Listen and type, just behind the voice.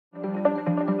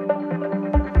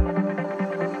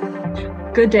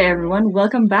Good day, everyone.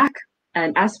 Welcome back.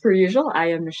 And as per usual,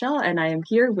 I am Michelle and I am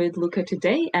here with Luca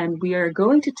today, and we are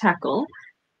going to tackle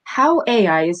how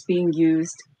AI is being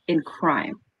used in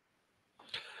crime.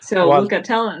 So, Well, Luca,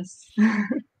 tell us.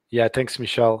 yeah, thanks,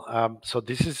 Michelle. So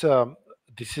this is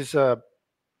a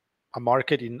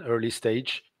market in early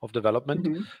stage of development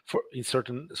Mhm, for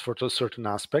certain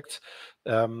aspects.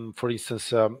 For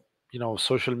instance,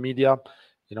 social media,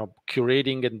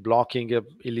 curating and blocking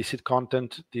illicit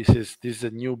content. This is a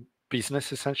new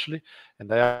business essentially,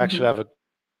 and I actually mhm, have a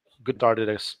good started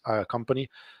as a company,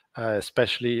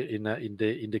 especially in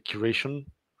the curation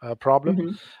problem.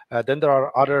 mhm, Then there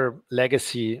are other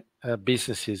legacy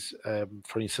businesses,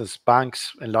 for instance,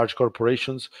 banks and large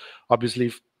corporations.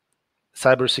 Obviously,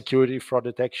 cybersecurity, fraud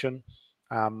detection.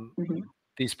 Um, mhm,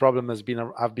 this problem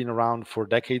have been around for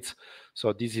decades.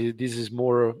 So this is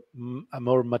more a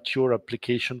more mature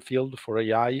application field for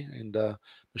AI and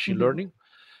machine mhm. learning.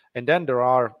 And then there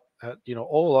are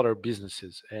all other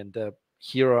businesses, and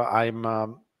here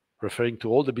I'm referring to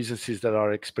all the businesses that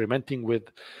are experimenting with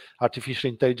artificial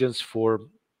intelligence for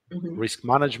Mhm. risk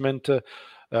management,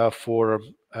 for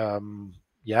um,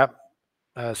 yeah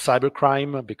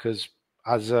cybercrime, because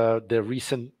as the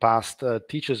recent past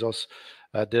teaches us,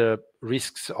 the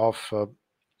risks of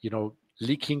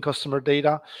leaking customer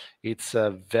data, it's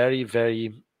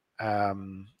very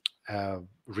um, uh,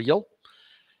 real.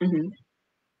 Mhm.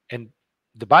 And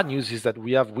the bad news is that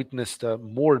we have witnessed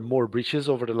more and more breaches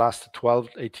over the last 12,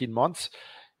 18 months.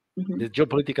 Mhm. The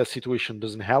geopolitical situation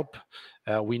doesn't help.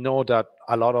 We know that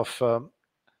a lot of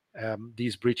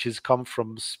these breaches come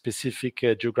from specific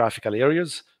geographical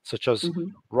areas, such as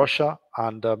Mhm. Russia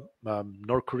and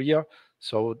North Korea.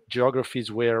 So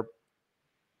geographies where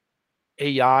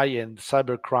AI and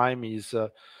cybercrime is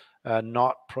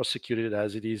not prosecuted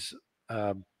as it is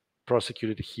um,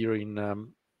 prosecuted here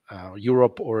in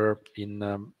Europe or in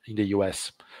the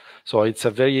US. So it's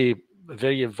a very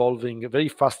evolving, very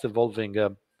fast evolving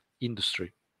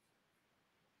industry.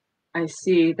 I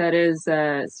see. That is,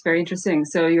 it's very interesting.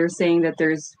 So you're saying that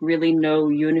there's really no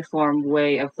uniform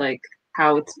way of like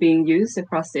how it's being used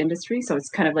across the industry. So it's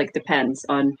kind of like depends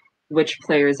on which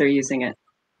players are using it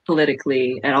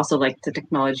politically and also like the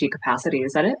technology capacity.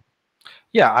 Is that it?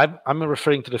 Yeah, I'm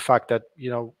referring to the fact that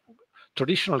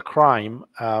traditional crime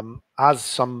has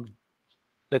some,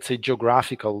 let's say,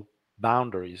 geographical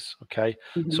boundaries. Okay,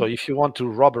 so Hmm. if you want to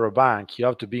rob a bank, you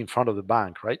have to be in front of the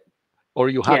bank, right? Or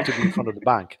you have Yeah. to be in front of the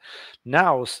bank.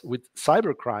 Now, with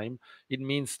cybercrime, it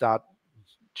means that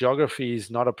geography is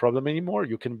not a problem anymore.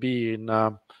 You can be in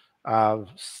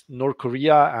North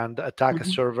Korea and attack a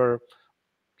Hmm. server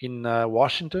in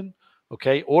Washington,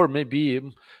 okay? Or maybe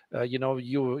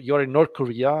you're in North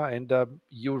Korea and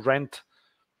you rent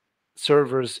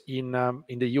servers in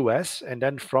the US, and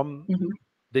then from Hmm.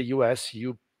 the US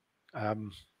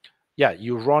um,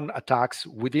 you run attacks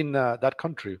within that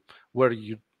country where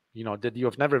that you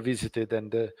have never visited,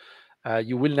 and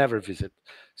you will never visit.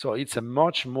 So it's a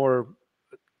much more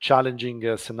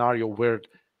challenging scenario where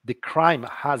the crime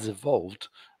has evolved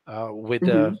with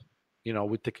Hmm.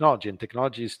 with technology, and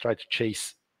technology is trying to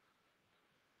chase.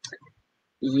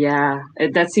 Yeah,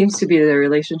 that seems to be the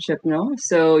relationship, no?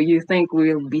 So you think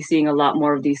we'll be seeing a lot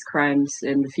more of these crimes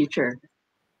in the future?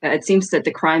 It seems that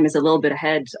the crime is a little bit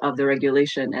ahead of the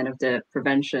regulation and of the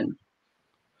prevention.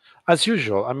 As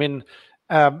usual, I mean,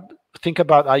 um, think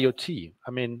about IoT.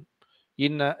 I mean,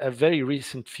 in a very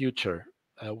recent future,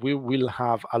 we will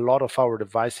have a lot of our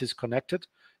devices connected,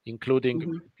 including,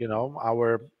 Hmm.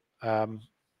 our um,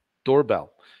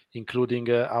 doorbell, including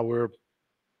our,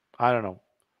 I don't know,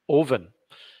 oven,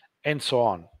 and so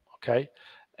on. Okay,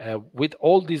 with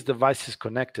all these devices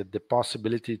connected, the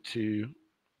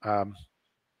um,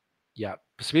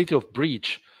 possibility of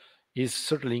breach is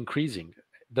certainly increasing.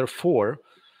 Therefore,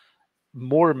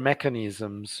 more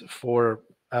mechanisms for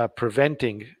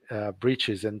preventing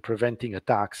breaches and preventing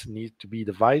attacks need to be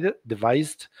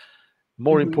devised.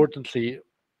 More Hmm. importantly,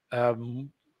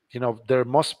 there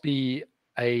must be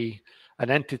a an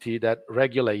entity that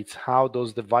regulates how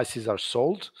those devices are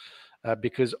sold,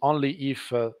 because only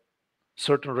if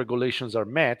certain regulations are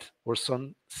met or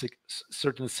certain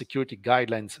security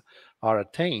guidelines are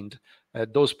attained,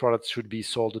 those products should be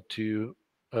sold to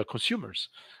consumers.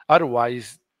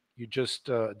 Otherwise,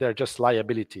 they're just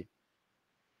liability.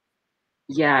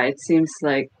 Yeah, it seems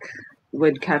like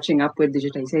with catching up with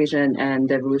digitization and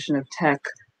the evolution of tech,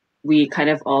 we kind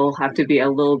of all have to be a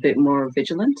little bit more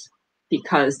vigilant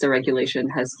because the regulation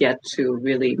has yet to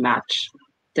really match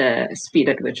the speed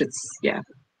at which it's, yeah,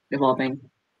 evolving.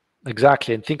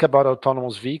 Exactly. And think about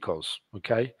autonomous vehicles.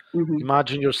 Okay. Hmm.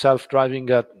 Imagine yourself driving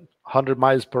at 100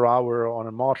 miles per hour on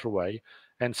a motorway,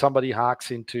 and somebody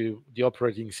hacks into the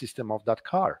operating system of that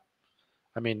car.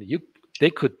 I mean, they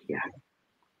could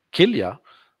kill you,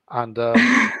 and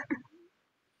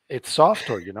it's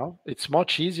software. It's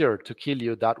much easier to kill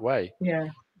you that way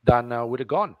than with a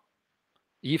gun.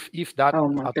 If that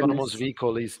autonomous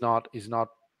vehicle is not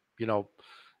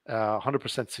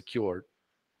 100% secured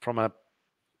from a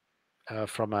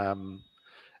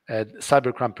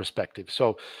cybercrime perspective.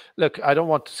 So look, I don't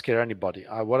want to scare anybody.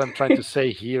 What I'm trying to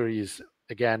say here is,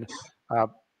 again,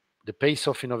 the pace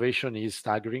of innovation is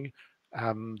staggering.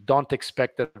 Don't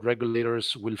expect that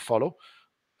regulators will follow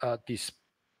this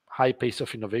high pace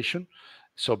of innovation.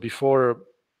 So before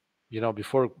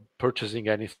purchasing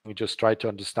anything, just try to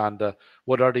understand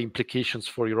what are the implications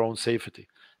for your own safety,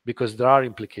 because there are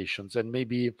implications, and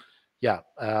maybe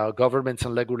governments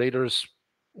and regulators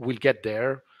will get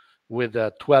there with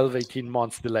a 12-18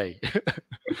 months delay.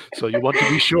 So you want to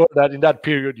be sure that in that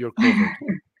period you're covered.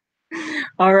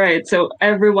 All right, so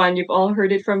everyone, you've all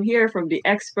heard it from here, from the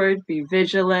expert. Be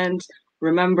vigilant.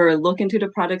 Remember, look into the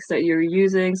products that you're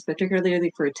using,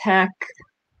 particularly for tech.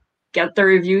 Get the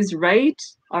reviews right.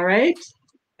 All right.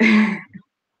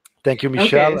 Thank you,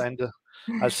 Michelle, and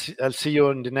I'll see you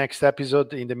in the next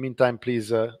episode. In the meantime,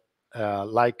 please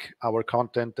like our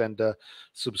content and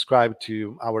subscribe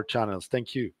to our channels.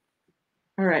 Thank you.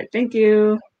 All right. Thank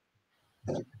you.